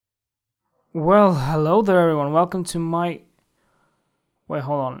Well, hello there, everyone. Welcome to my. Wait,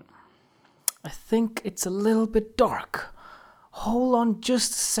 hold on. I think it's a little bit dark. Hold on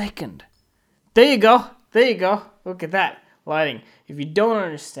just a second. There you go. There you go. Look at that lighting. If you don't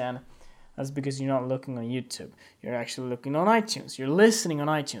understand, that's because you're not looking on YouTube. You're actually looking on iTunes. You're listening on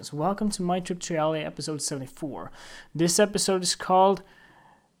iTunes. Welcome to My Trip to Reality, episode 74. This episode is called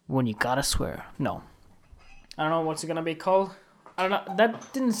When You Gotta Swear. No. I don't know what's it gonna be called. I don't know.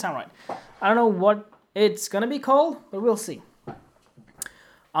 That didn't sound right. I don't know what it's gonna be called, but we'll see.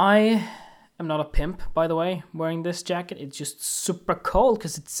 I am not a pimp, by the way, wearing this jacket. It's just super cold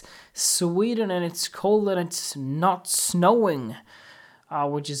because it's Sweden and it's cold and it's not snowing,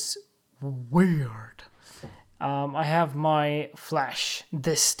 which is weird. I have my flash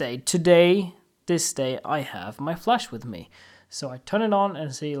this day. This day, I have my flash with me. So I turn it on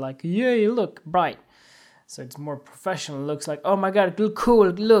and see like, yay, look, bright. So it's more professional. It looks like, oh my god, look cool.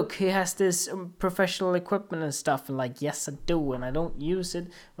 Look, he has this professional equipment and stuff. And like, yes, I do. And I don't use it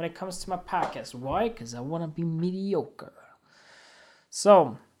when it comes to my podcast. Why? Because I want to be mediocre.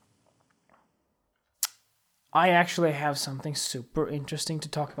 So, I actually have something super interesting to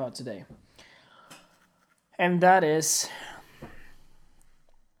talk about today. And that is,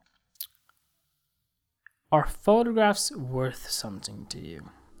 are photographs worth something to you?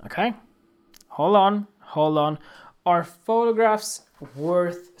 Okay? Hold on. Are photographs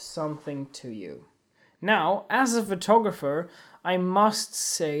worth something to you? Now, as a photographer, I must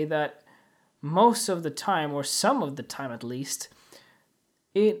say that most of the time, or some of the time at least,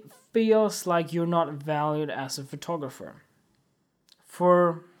 it feels like you're not valued as a photographer.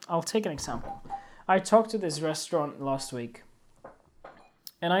 I'll take an example. I talked to this restaurant last week,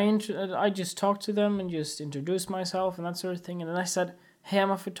 and I just talked to them and just introduced myself and that sort of thing, and then I said, hey,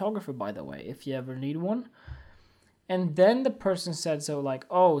 I'm a photographer, by the way, if you ever need one. And then the person said, so like,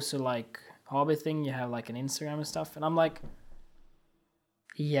 oh, so like, hobby thing, you have like an Instagram and stuff. And I'm like,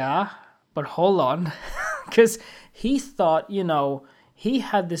 yeah, but hold on. Because he thought, he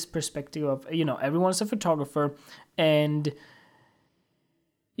had this perspective of, everyone's a photographer. And,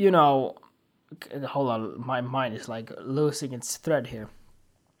 hold on, my mind is like losing its thread here.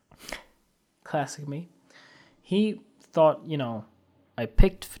 Classic me. He thought, I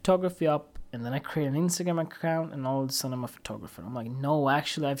picked photography up and then I created an Instagram account and all of a sudden I'm a photographer. I'm like, no,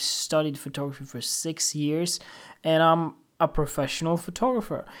 actually I've studied photography for 6 years and I'm a professional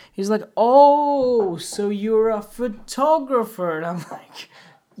photographer. He's like, oh, so you're a photographer. And I'm like,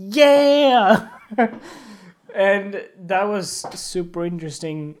 yeah. And that was super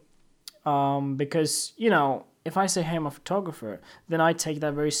interesting because, if I say, hey, I'm a photographer, then I take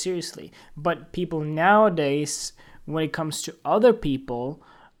that very seriously. But people nowadays, when it comes to other people,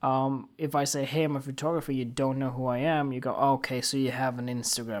 if I say, hey, I'm a photographer, you don't know who I am, you go, oh, okay, so you have an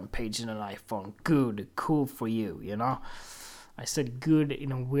Instagram page and an iPhone. Good, cool for you, I said good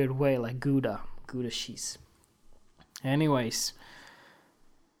in a weird way, like Gouda cheese. Anyways,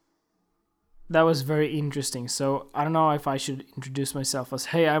 that was very interesting. So I don't know if I should introduce myself as,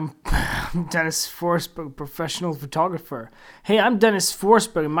 hey, I'm Dennis Forsberg, professional photographer. Hey, I'm Dennis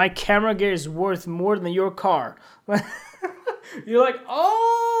Forsberg. My camera gear is worth more than your car. You're like,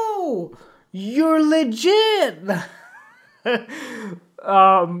 oh, you're legit.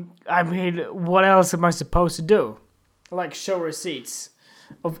 I mean, what else am I supposed to do? Like show receipts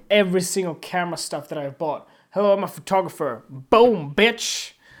of every single camera stuff that I've bought. Hello, I'm a photographer. Boom,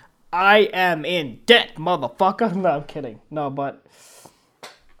 bitch. I am in debt, motherfucker. No, I'm kidding. No, but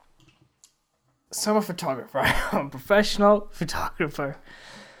so I'm a photographer. I'm a professional photographer.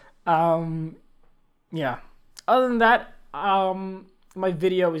 Yeah. Other than that, my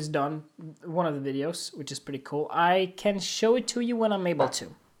video is done. One of the videos, which is pretty cool. I can show it to you when I'm able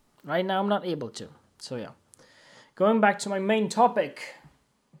to. Right now, I'm not able to. So yeah. Going back to my main topic.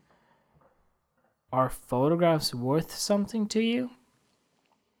 Are photographs worth something to you?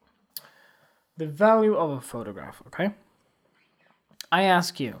 The value of a photograph, okay? I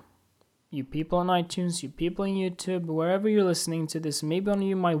ask you people on iTunes, you people on YouTube, wherever you're listening to this, maybe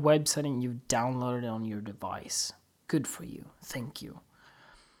on my website and you downloaded it on your device. Good for you. Thank you.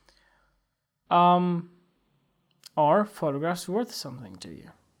 Are photographs worth something to you?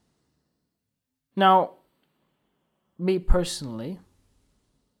 Now, me personally,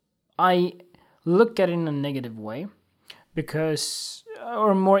 I look at it in a negative way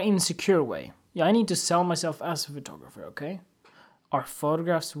or a more insecure way. Yeah, I need to sell myself as a photographer, okay? Are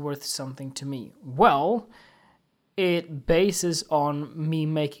photographs worth something to me? Well, it bases on me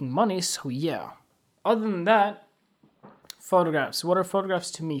making money, so yeah. Other than that, photographs. What are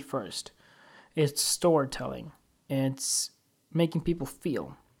photographs to me first? It's storytelling. It's making people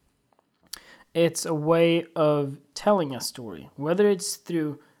feel. It's a way of telling a story, whether it's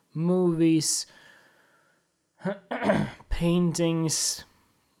through movies, paintings,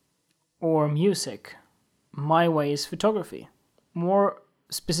 or music. My way is photography. More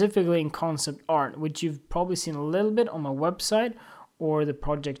specifically in concept art, which you've probably seen a little bit on my website or the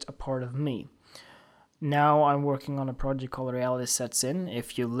project A Part of Me. Now I'm working on a project called Reality Sets In.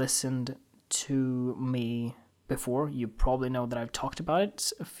 If you listened to me before, you probably know that I've talked about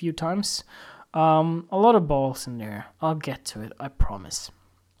it a few times. A lot of balls in there. I'll get to it, I promise.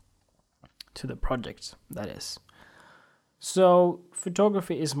 To the project, that is. So,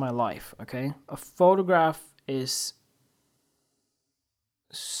 photography is my life, okay? A photograph is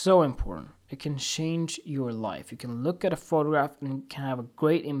so important. It can change your life. You can look at a photograph and it can have a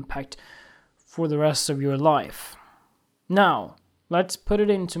great impact for the rest of your life. Now, let's put it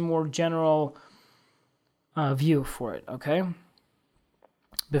into more general view for it, okay?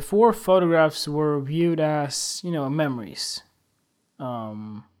 Before, photographs were viewed as, memories.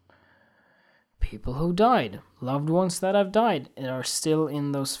 People who died, loved ones that have died, are still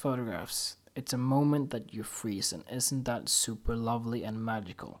in those photographs. It's a moment that you freeze, and isn't that super lovely and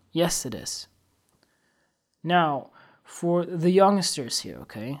magical? Yes, it is. Now, for the youngsters here,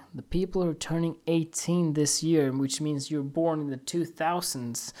 okay? The people who are turning 18 this year, which means you're born in the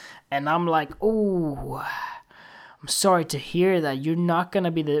 2000s, and I'm like, oh, I'm sorry to hear that. You're not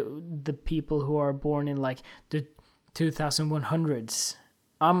gonna be the people who are born in like the 2100s.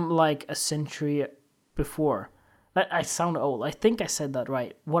 I'm like a century before. I sound old. I think I said that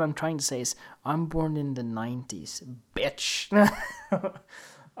right. What I'm trying to say is I'm born in the 90s, bitch.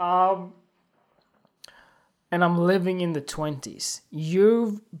 And I'm living in the 20s.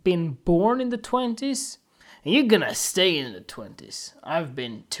 You've been born in the 20s, and you're gonna stay in the 20s. I've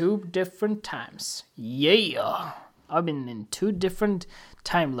been 2 different times. Yeah. I've been in 2 different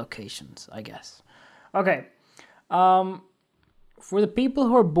time locations, I guess. Okay. For the people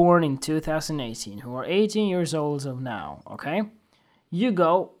who are born in 2018, who are 18 years old of now, okay? You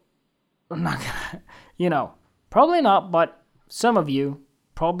go, I'm not gonna, probably not, but some of you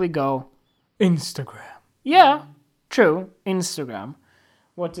probably go, Instagram. Yeah, true, Instagram.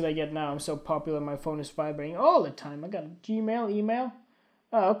 What did I get now? I'm so popular, my phone is vibrating all the time. I got a Gmail, email.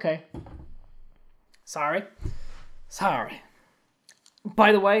 Oh, okay. Sorry.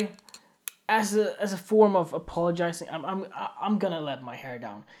 By the way, as a form of apologizing, I'm gonna let my hair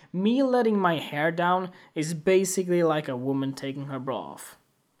down. Me letting my hair down is basically like a woman taking her bra off.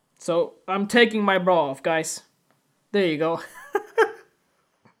 So I'm taking my bra off, guys. There you go.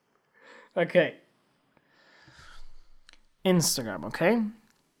 Okay. Instagram, okay?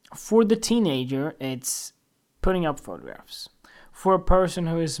 For the teenager, it's putting up photographs. For a person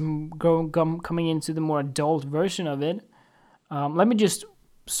who is coming into the more adult version of it, let me just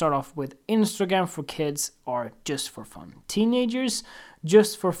start off with Instagram for kids are just for fun. Teenagers,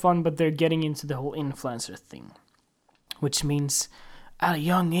 just for fun, but they're getting into the whole influencer thing. Which means at a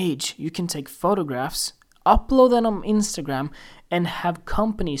young age, you can take photographs, upload them on Instagram, and have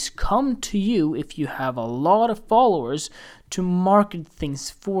companies come to you if you have a lot of followers to market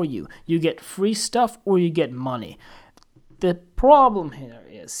things for you. You get free stuff or you get money. The problem here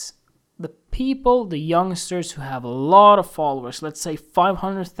is the youngsters who have a lot of followers, let's say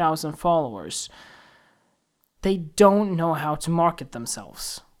 500,000 followers, they don't know how to market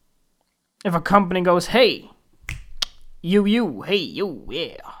themselves. If a company goes, hey, you, hey, you,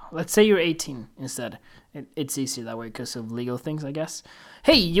 yeah. Let's say you're 18 instead. It's easier that way because of legal things, I guess.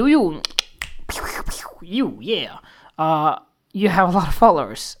 Hey, you, yeah. You have a lot of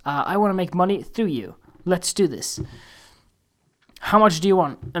followers. I want to make money through you. Let's do this. How much do you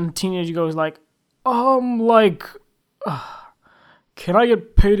want? And the teenager goes like, can I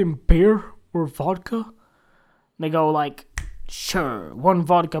get paid in beer or vodka? And they go like, sure, 1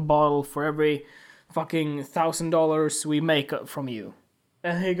 vodka bottle for every fucking $1,000 we make from you.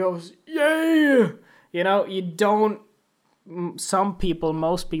 And he goes, yeah. You don't,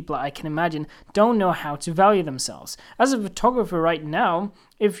 most people I can imagine, don't know how to value themselves. As a photographer right now,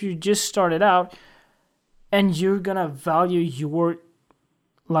 if you just started out and you're gonna value your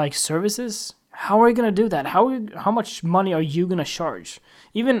services, how are you gonna do that? How much money are you gonna charge?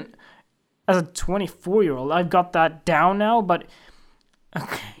 Even as a 24-year-old, I've got that down now, but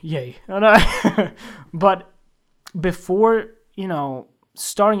okay, yay. But before,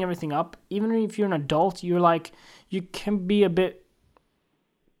 starting everything up, even if you're an adult, you can be a bit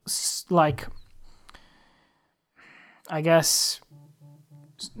I guess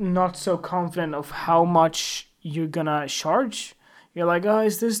not so confident of how much you're gonna charge. You're like, oh,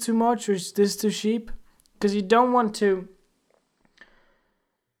 is this too much or is this too cheap? Because you don't want to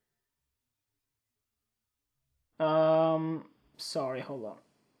Sorry, hold on.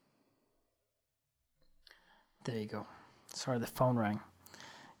 There you go. Sorry, the phone rang.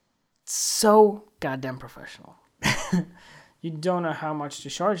 So goddamn professional. You don't know how much to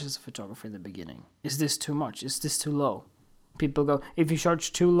charge as a photographer in the beginning. Is this too much? Is this too low? People go, if you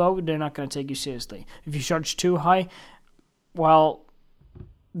charge too low, they're not going to take you seriously. If you charge too high, well,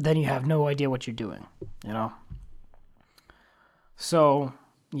 then you have no idea what you're doing, you know? So,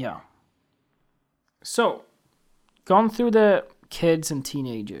 yeah. So, gone through the kids and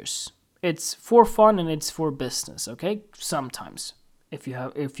teenagers. It's for fun and it's for business, okay? Sometimes, if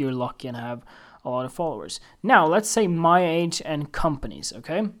you're lucky and have a lot of followers. Now, let's say my age and companies,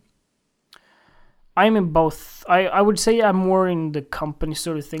 okay? I'm in both. I would say I'm more in the company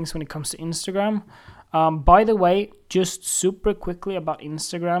sort of things when it comes to Instagram. By the way, just super quickly about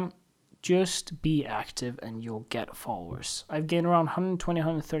Instagram, just be active and you'll get followers. I've gained around 120,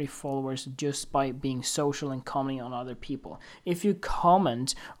 130 followers just by being social and commenting on other people. If you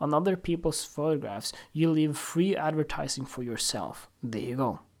comment on other people's photographs, you leave free advertising for yourself. There you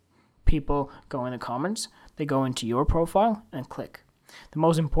go. People go in the comments, they go into your profile and click. The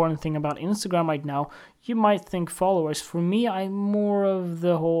most important thing about Instagram right now, you might think followers. For me, I'm more of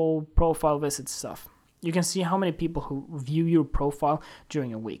the whole profile visit stuff. You can see how many people who view your profile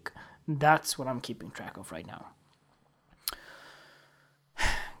during a week. That's what I'm keeping track of right now.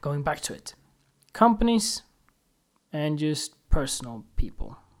 Going back to it. Companies and just personal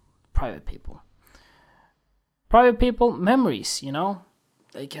people. Private people. Private people, memories, you know?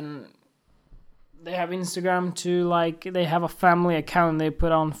 They have Instagram to, like, they have a family account, they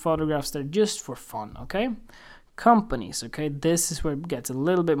put on photographs that are just for fun, okay? Companies, okay? This is where it gets a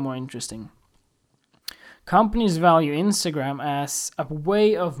little bit more interesting. Companies value Instagram as a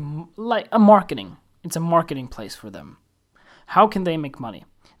way of, like, a marketing. It's a marketing place for them. How can they make money?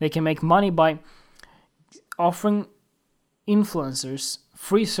 They can make money by offering influencers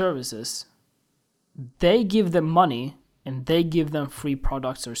free services. They give them money and they give them free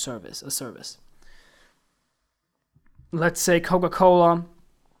products or a service. Let's say Coca-Cola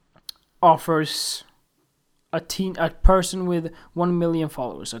offers a person with 1 million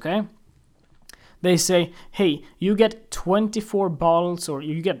followers, okay? They say, hey, you get 24 bottles or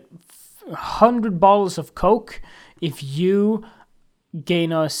you get 100 bottles of Coke if you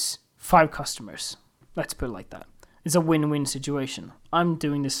gain us 5 customers. Let's put it like that. It's a win-win situation. I'm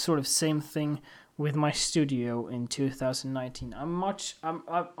doing this sort of same thing with my studio in 2019.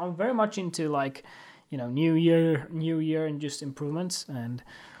 I'm very much into, like, you know, new year and just improvements, and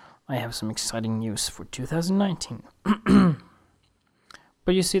I have some exciting news for 2019.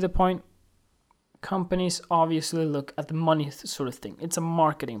 But you see the point? Companies obviously look at the money sort of thing. It's a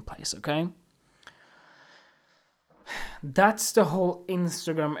marketing place, okay? That's the whole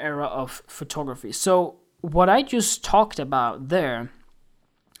Instagram era of photography. So what I just talked about there,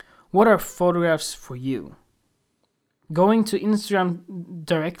 what are photographs for you? Going to Instagram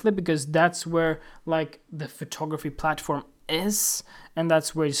directly because that's where, like, the photography platform is, and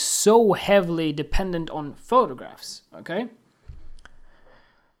that's where it's so heavily dependent on photographs, okay?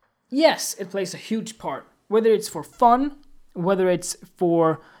 Yes, it plays a huge part, whether it's for fun, whether it's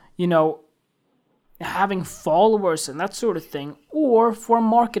for, you know, having followers and that sort of thing, or for a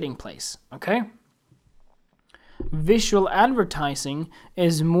marketing place, okay? Visual advertising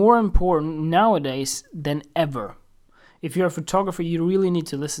is more important nowadays than ever. If you're a photographer, you really need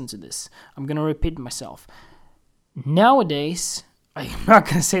to listen to this. I'm going to repeat myself. Nowadays, I'm not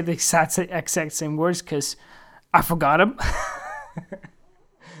going to say the exact same words because I forgot them.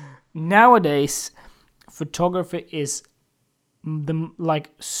 Nowadays, photography is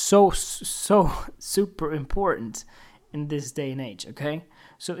so super important in this day and age, okay?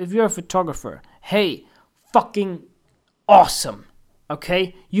 So if you're a photographer, hey, fucking awesome,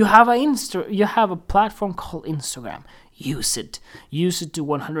 okay? You have a platform called Instagram. Use it to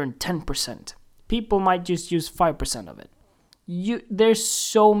 110%. People might just use 5% of it. There's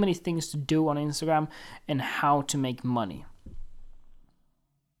so many things to do on Instagram and how to make money.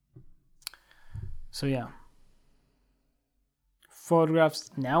 So yeah,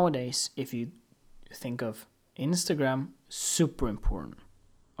 photographs nowadays, if you think of Instagram, super important.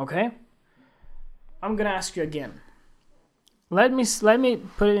 Okay? I'm gonna ask you again. Let me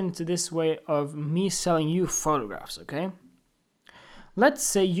put it into this way of me selling you photographs, okay? Let's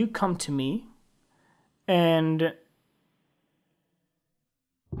say you come to me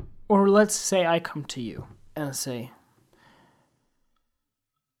or let's say I come to you and say,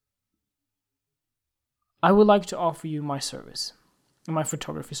 I would like to offer you my service, my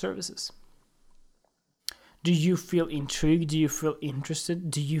photography services. Do you feel intrigued? Do you feel interested?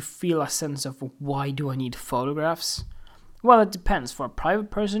 Do you feel a sense of why do I need photographs? Well, it depends. For a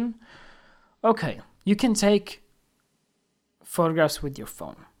private person, okay, you can take photographs with your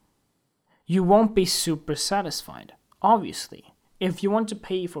phone. You won't be super satisfied, obviously. If you want to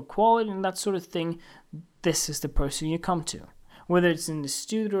pay for quality and that sort of thing, this is the person you come to. Whether it's in the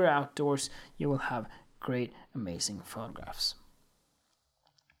studio or outdoors, you will have great, amazing photographs.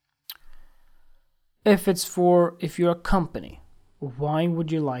 If you're a company, why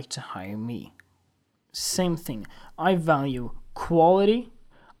would you like to hire me? Same thing. I value quality.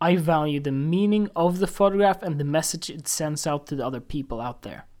 I value the meaning of the photograph and the message it sends out to the other people out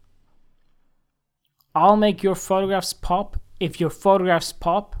there. I'll make your photographs pop. If your photographs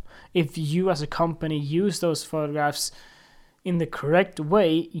pop, if you as a company use those photographs in the correct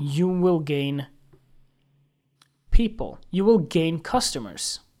way, you will gain people. You will gain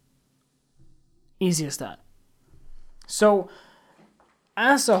customers. Easy as that. So,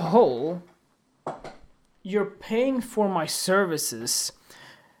 as a whole, you're paying for my services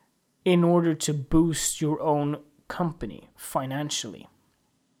in order to boost your own company financially.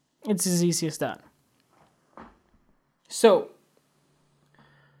 It's as easy as that. So,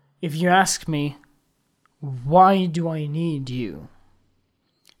 if you ask me, why do I need you?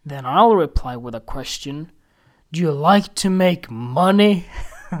 Then I'll reply with a question. Do you like to make money?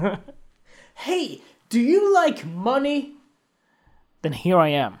 Hey, do you like money? Then here I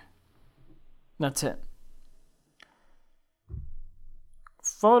am. That's it.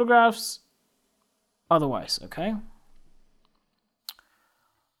 Photographs, otherwise, okay?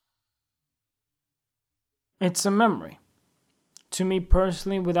 It's a memory. To me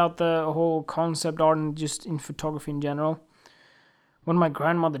personally, without the whole concept art and just in photography in general, when my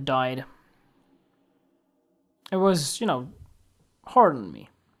grandmother died, it was, hard on me.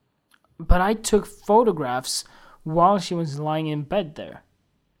 But I took photographs while she was lying in bed there.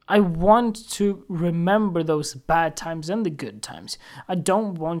 I want to remember those bad times and the good times. I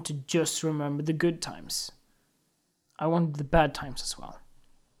don't want to just remember the good times. I want the bad times as well.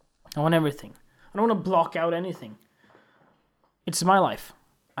 I want everything. I don't want to block out anything. It's my life.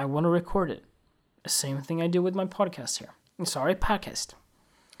 I want to record it. The same thing I do with my podcast here. Podcast.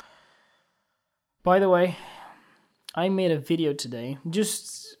 By the way, I made a video today.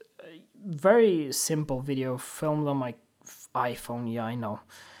 Just a very simple video filmed on my iPhone. Yeah, I know.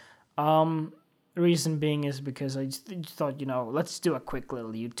 Reason being is because I just thought, let's do a quick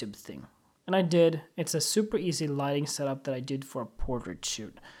little YouTube thing. And I did. It's a super easy lighting setup that I did for a portrait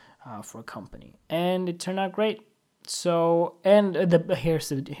shoot for a company. And it turned out great. So, and here's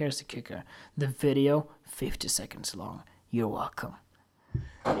the kicker. The video, 50 seconds long. You're welcome.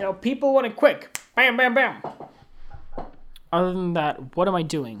 People want it quick. Bam, bam, bam. Other than that, what am I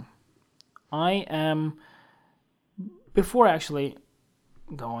doing? Before I actually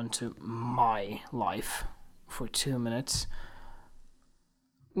go on to my life for 2 minutes,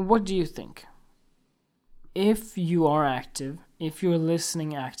 what do you think? If you are active, if you're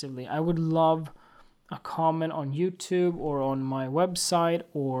listening actively, I would love a comment on YouTube or on my website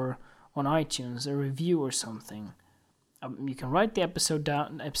or on iTunes, a review or something. You can write the episode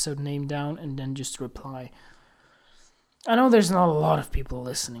name down, and then just reply. I know there's not a lot of people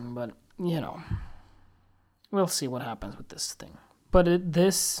listening, but we'll see what happens with this thing. But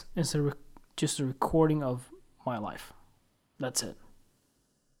this is just a recording of my life. That's it.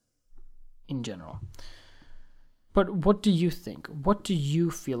 In general. But what do you think? What do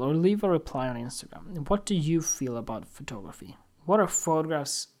you feel? Or leave a reply on Instagram. What do you feel about photography? What are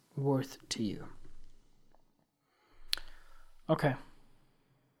photographs worth to you? Okay.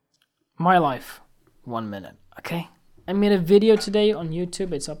 My life, 1 minute. Okay? I made a video today on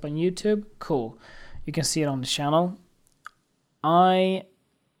YouTube. It's up on YouTube. Cool. You can see it on the channel. I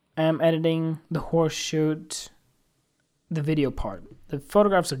am editing the horse shoot, the video part. The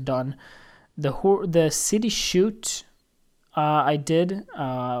photographs are done. The city shoot I did.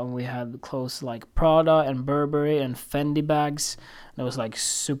 We had clothes like Prada and Burberry and Fendi bags. It was like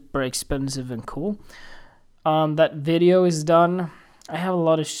super expensive and cool. That video is done. I have a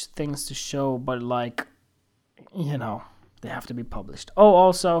lot of things to show, but they have to be published. Oh,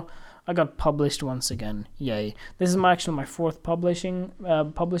 also, I got published once again. Yay! This is my fourth publishing.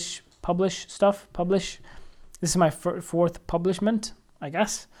 Publish stuff. This is my fourth publishment, I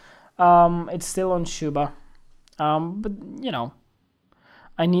guess. It's still on Shuba. But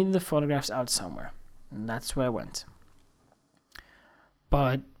I needed the photographs out somewhere, and that's where I went.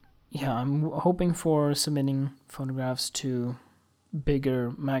 But yeah, I'm hoping for submitting photographs to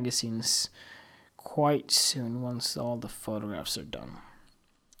bigger magazines quite soon once all the photographs are done.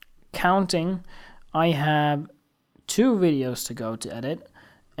 Counting I have 2 videos to go to edit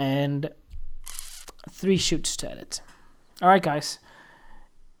and 3 shoots to edit. Alright guys,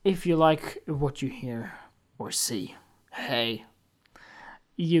 if you like what you hear or see, hey,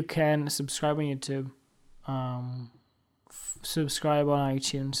 you can subscribe on YouTube, subscribe on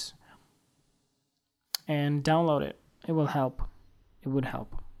iTunes, and download it. It will help. It would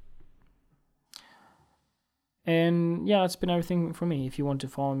help. And yeah, that's been everything for me. If you want to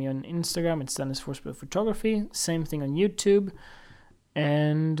follow me on Instagram, it's Dennis Forsberg Photography. Same thing on YouTube.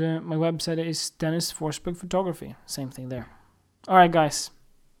 And my website is Dennis Forsberg Photography. Same thing there. Alright guys,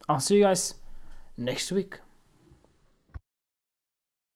 I'll see you guys next week.